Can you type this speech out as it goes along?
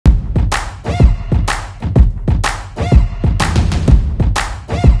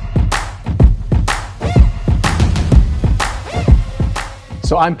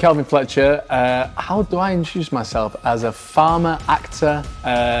So I'm Kelvin Fletcher. How do I introduce myself? As a farmer, actor,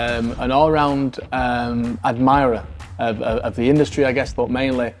 an all-round admirer of the industry, I guess, but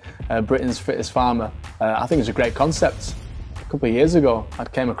mainly Britain's fittest farmer. I think it's a great concept. A couple of years ago, I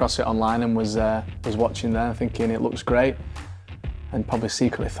came across it online and was watching there, thinking it looks great, and probably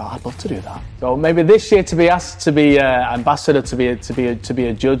secretly thought I'd love to do that. So maybe this year to be asked to be ambassador, to be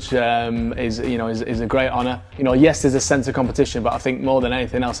a judge is a great honour. Yes, there's a sense of competition, but I think more than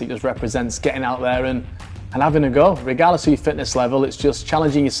anything else, it just represents getting out there and having a go, regardless of your fitness level. It's just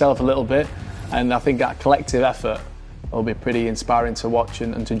challenging yourself a little bit, and I think that collective effort will be pretty inspiring to watch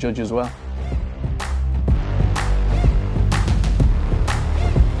and to judge as well.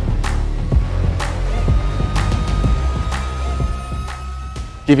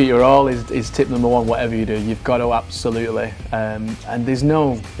 Give it your all is tip number one. Whatever you do, you've got to absolutely, and there's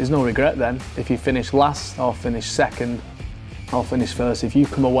no regret then. If you finish last or finish second or finish first, if you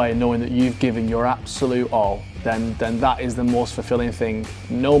come away knowing that you've given your absolute all, then that is the most fulfilling thing.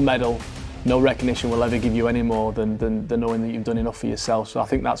 No medal, no recognition will ever give you any more than knowing that you've done enough for yourself. So I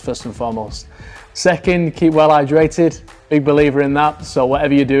think that's first and foremost. Second, keep well hydrated. Big believer in that. So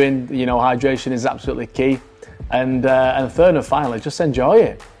whatever you're doing, hydration is absolutely key. And third and finally, just enjoy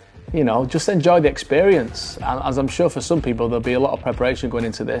it. Just enjoy the experience. And as I'm sure for some people, there'll be a lot of preparation going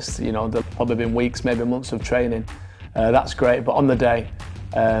into this. There'll probably been weeks, maybe months of training. That's great, but on the day,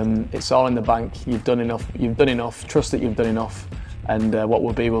 it's all in the bank. You've done enough. Trust that you've done enough. And what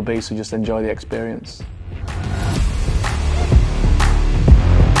will be, will be. So just enjoy the experience.